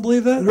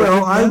believe that?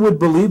 Well, I would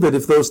believe it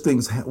if those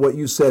things, what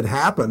you said,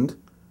 happened,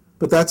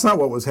 but that's not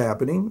what was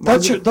happening.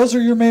 Those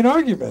are your main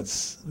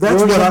arguments.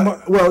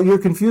 Well, you're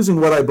confusing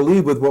what I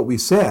believe with what we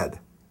said.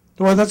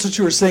 Well, that's what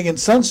you were saying in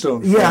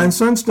Sunstone. Yeah, in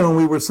Sunstone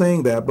we were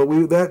saying that, but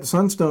that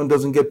Sunstone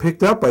doesn't get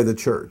picked up by the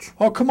church.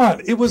 Oh, come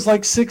on! It was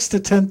like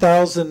 6,000 to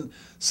 10,000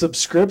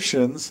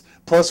 subscriptions,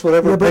 plus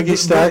whatever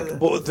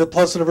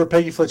plus whatever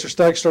Peggy Fletcher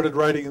Stack started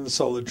writing in the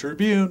Salt Lake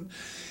Tribune,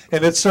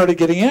 and it started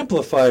getting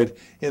amplified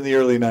in the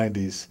early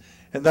 '90s.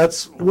 And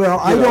that's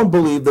I don't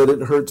believe that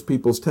it hurts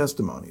people's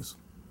testimonies.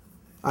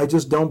 I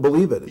just don't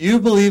believe it. You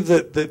believe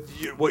that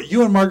what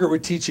you and Margaret were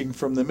teaching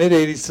from the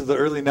mid-'80s to the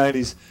early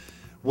 '90s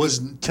was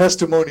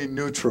testimony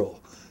neutral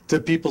to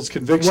people's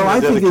conviction Well, I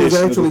and think dedication it was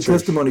to actually the church.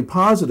 testimony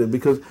positive,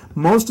 because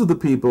most of the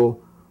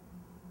people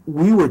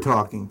we were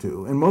talking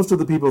to, and most of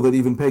the people that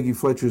even Peggy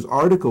Fletcher's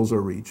articles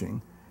are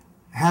reaching,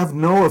 have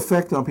no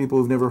effect on people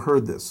who've never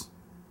heard this,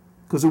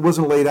 because it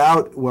wasn't laid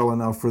out well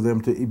enough for them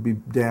to be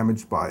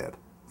damaged by it.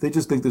 They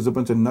just think there's a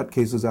bunch of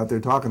nutcases out there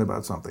talking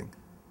about something.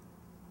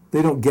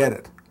 They don't get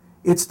it.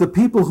 It's the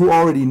people who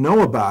already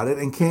know about it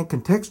and can't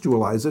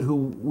contextualize it who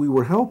we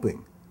were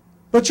helping.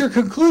 But your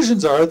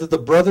conclusions are that the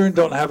brethren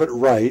don't have it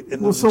right,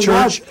 and Well, that the so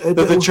church what?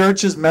 that the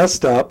church is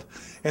messed up,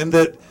 and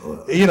that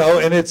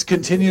and it's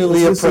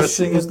continually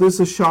oppressing. Is this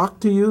a shock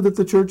to you that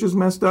the church is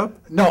messed up?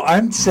 No,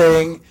 I'm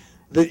saying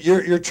that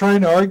you're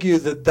trying to argue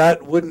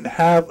that wouldn't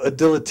have a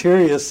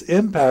deleterious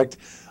impact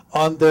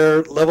on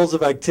their levels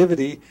of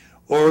activity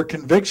or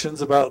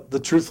convictions about the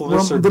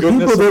truthfulness or the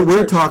goodness people that of the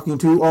we're church. talking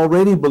to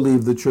already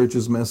believe the church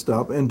is messed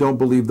up and don't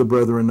believe the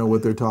brethren know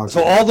what they're talking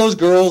So about. all those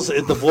girls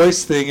at the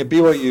Voice thing at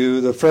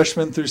BYU, the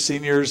freshmen through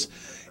seniors,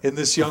 in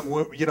this young,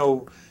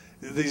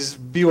 these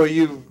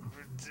BYU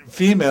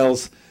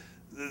females,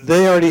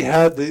 they already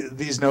had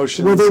these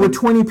notions. Well, there were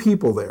 20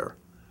 people there.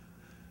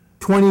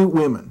 20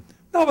 women.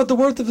 No, but the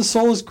worth of the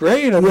soul is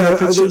great. I mean, Yeah,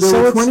 if it's-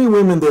 there were it's- 20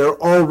 women there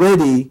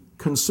already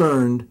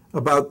concerned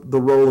about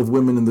the role of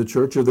women in the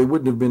church, or they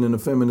wouldn't have been in a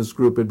feminist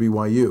group at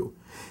BYU.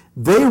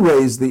 They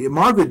raised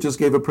Margaret just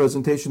gave a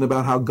presentation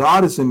about how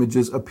goddess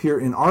images appear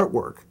in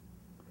artwork.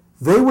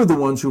 They were the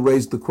ones who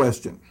raised the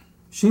question.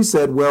 She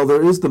said, well,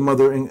 there is the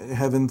Mother in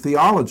Heaven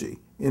theology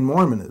in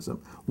Mormonism.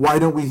 Why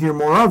don't we hear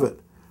more of it?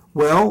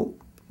 Well,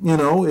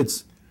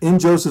 it's in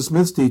Joseph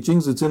Smith's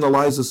teachings, it's in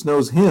Eliza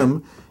Snow's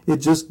hymn. It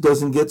just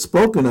doesn't get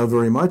spoken of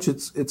very much.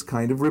 It's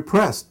kind of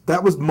repressed.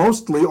 That was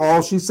mostly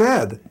all she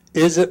said.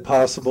 Is it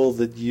possible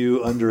that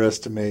you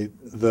underestimate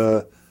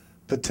the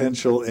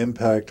potential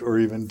impact or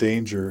even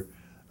danger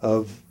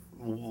of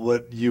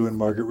what you and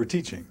Margaret were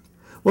teaching?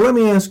 Well, let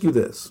me ask you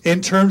this. In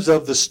terms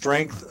of the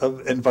strength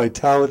and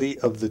vitality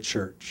of the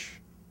church.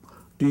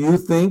 Do you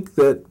think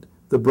that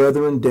the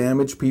brethren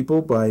damage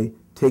people by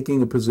taking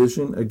a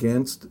position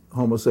against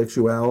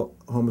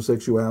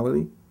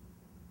homosexuality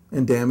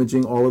and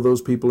damaging all of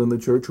those people in the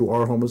church who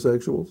are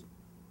homosexuals?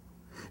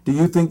 Do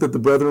you think that the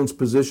brethren's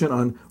position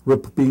on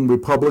being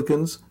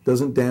Republicans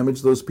doesn't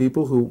damage those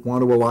people who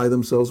want to ally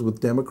themselves with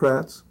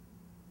Democrats?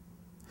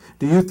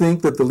 Do you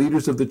think that the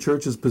leaders of the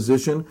church's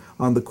position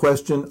on the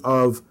question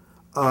of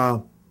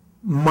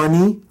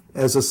money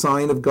as a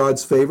sign of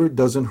God's favor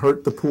doesn't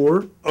hurt the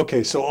poor?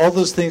 Okay, so all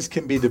those things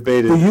can be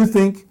debated. Do you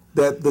think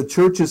that the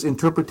church's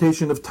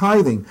interpretation of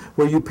tithing,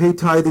 where you pay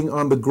tithing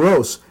on the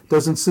gross,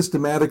 doesn't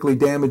systematically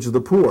damage the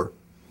poor?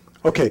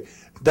 Okay,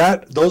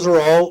 those are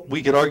all,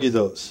 we could argue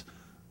those.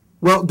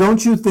 Well,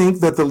 don't you think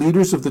that the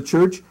leaders of the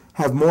church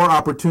have more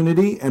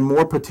opportunity and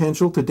more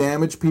potential to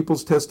damage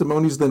people's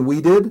testimonies than we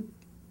did?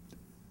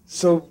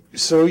 So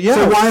yeah.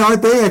 So why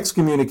aren't they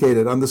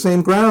excommunicated on the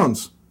same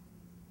grounds?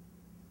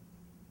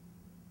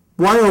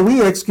 Why are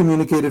we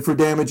excommunicated for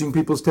damaging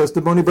people's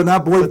testimony, but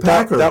not Boyd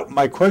Packer?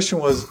 My question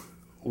was,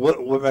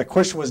 my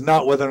question was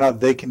not whether or not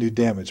they can do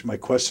damage. My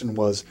question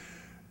was,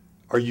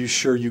 are you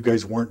sure you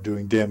guys weren't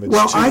doing damage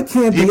Well, to I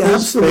can't be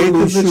people's faith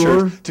absolutely in the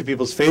sure. church, to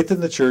people's faith in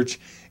the church,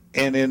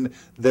 and in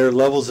their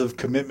levels of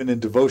commitment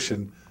and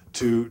devotion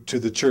to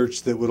the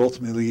church that would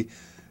ultimately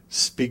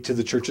speak to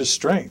the church's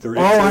strength? Or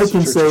All I influence the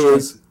can church's say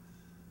strength?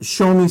 is,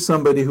 show me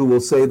somebody who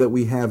will say that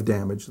we have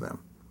damaged them.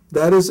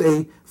 That is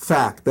a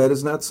fact. That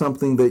is not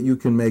something that you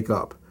can make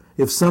up.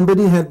 If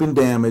somebody had been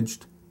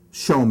damaged,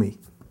 show me.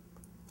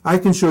 I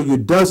can show you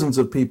dozens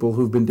of people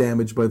who've been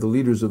damaged by the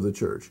leaders of the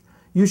church.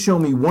 You show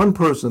me one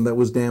person that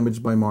was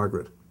damaged by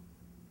Margaret.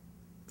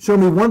 Show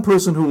me one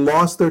person who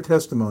lost their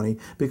testimony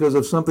because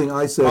of something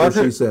I said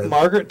or she said.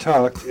 Margaret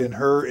talked in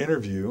her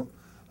interview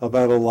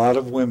about a lot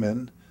of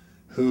women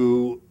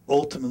who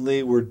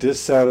ultimately were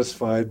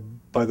dissatisfied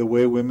by the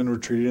way women were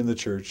treated in the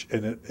church,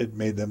 and it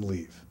made them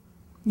leave.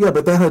 Yeah,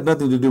 but that had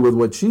nothing to do with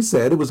what she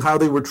said. It was how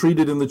they were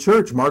treated in the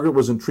church. Margaret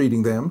wasn't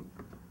treating them.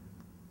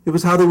 It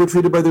was how they were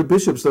treated by their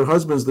bishops, their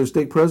husbands, their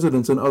stake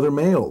presidents, and other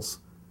males.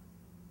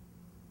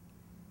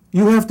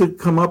 You have to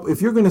come up,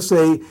 if you're going to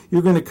say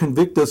you're going to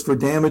convict us for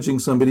damaging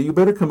somebody, you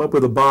better come up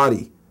with a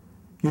body.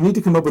 You need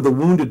to come up with a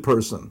wounded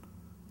person.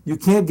 You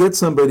can't get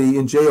somebody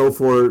in jail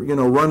for,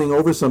 running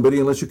over somebody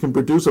unless you can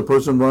produce a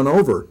person run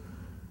over.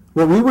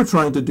 What we were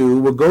trying to do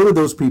was go to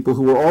those people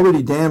who were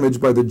already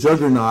damaged by the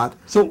juggernaut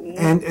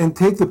and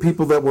take the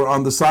people that were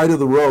on the side of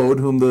the road,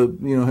 whom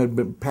had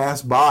been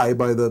passed by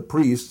the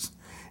priests,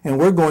 and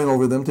we're going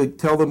over them to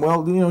tell them,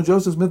 well,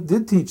 Joseph Smith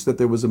did teach that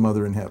there was a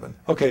mother in heaven.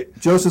 Okay.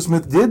 Joseph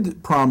Smith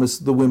did promise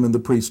the women the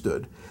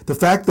priesthood. The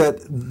fact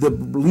that the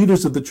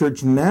leaders of the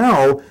church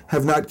now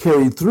have not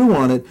carried through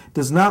on it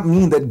does not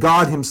mean that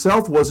God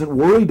himself wasn't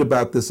worried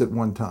about this at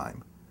one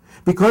time.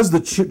 Because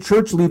the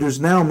church leaders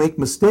now make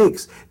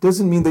mistakes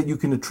doesn't mean that you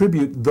can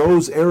attribute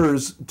those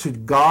errors to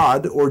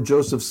God or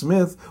Joseph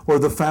Smith or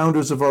the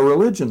founders of our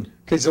religion.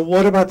 Okay, so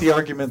what about the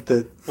argument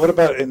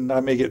and I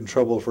may get in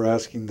trouble for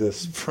asking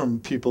this from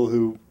people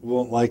who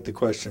won't like the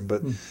question,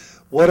 but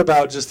what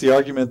about just the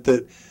argument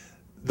that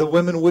the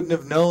women wouldn't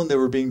have known they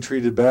were being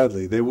treated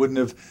badly? They wouldn't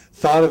have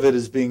thought of it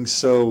as being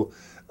so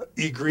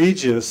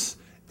egregious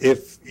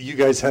if you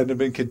guys hadn't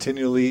been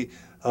continually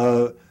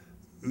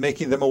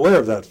making them aware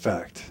of that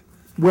fact.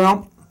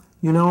 Well,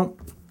 you know,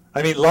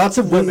 I mean, lots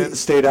of women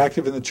stayed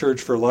active in the church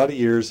for a lot of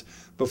years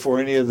before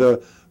any of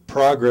the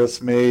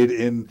progress made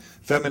in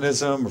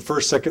feminism or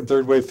first, second,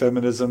 third wave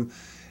feminism,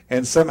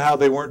 and somehow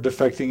they weren't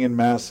defecting in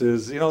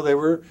masses. You know, they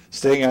were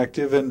staying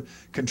active and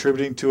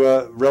contributing to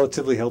a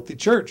relatively healthy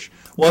church,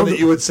 one that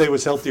you would say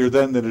was healthier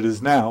then than it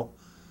is now.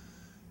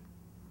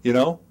 You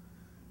know,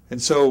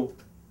 and so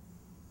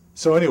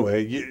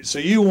anyway,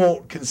 you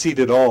won't concede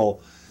at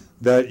all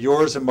that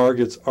yours and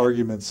Margaret's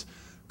arguments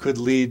could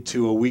lead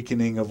to a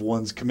weakening of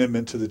one's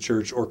commitment to the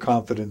church or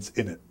confidence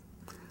in it.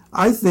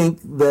 I think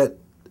that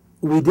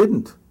we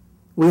didn't.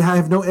 We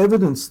have no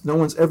evidence. No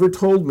one's ever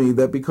told me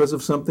that because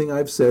of something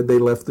I've said, they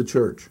left the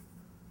church.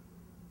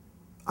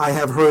 I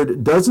have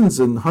heard dozens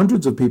and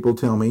hundreds of people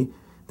tell me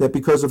that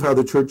because of how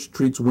the church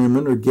treats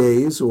women or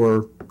gays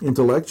or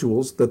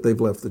intellectuals, that they've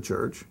left the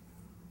church.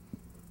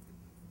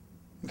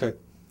 Okay.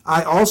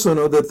 I also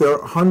know that there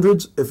are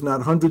hundreds, if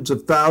not hundreds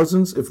of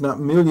thousands, if not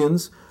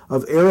millions,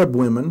 of Arab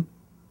women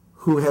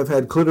who have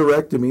had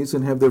clitorectomies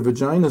and have their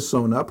vaginas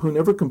sewn up, who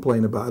never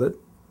complain about it.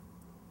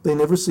 They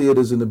never see it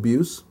as an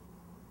abuse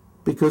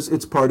because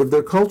it's part of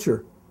their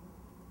culture.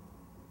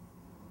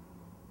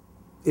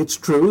 It's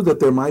true that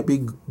there might be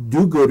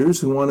do-gooders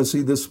who want to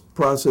see this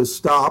process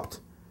stopped.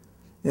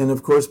 And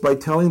of course, by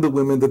telling the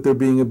women that they're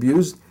being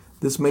abused,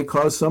 this may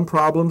cause some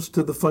problems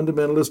to the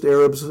fundamentalist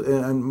Arabs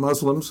and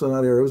Muslims,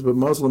 not Arabs, but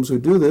Muslims who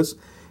do this.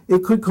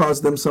 It could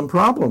cause them some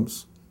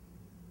problems.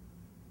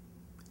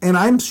 And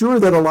I'm sure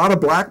that a lot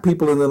of black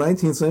people in the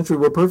 19th century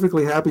were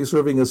perfectly happy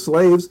serving as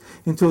slaves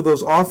until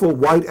those awful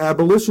white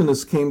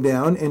abolitionists came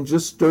down and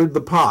just stirred the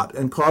pot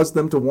and caused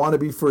them to want to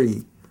be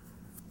free.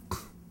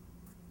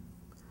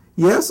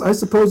 Yes, I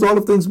suppose all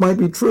of things might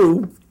be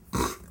true.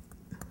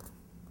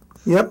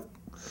 Yep,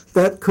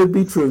 that could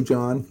be true,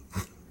 John.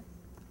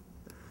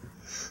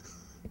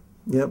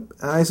 Yep,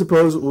 I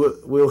suppose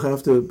we'll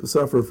have to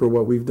suffer for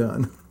what we've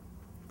done.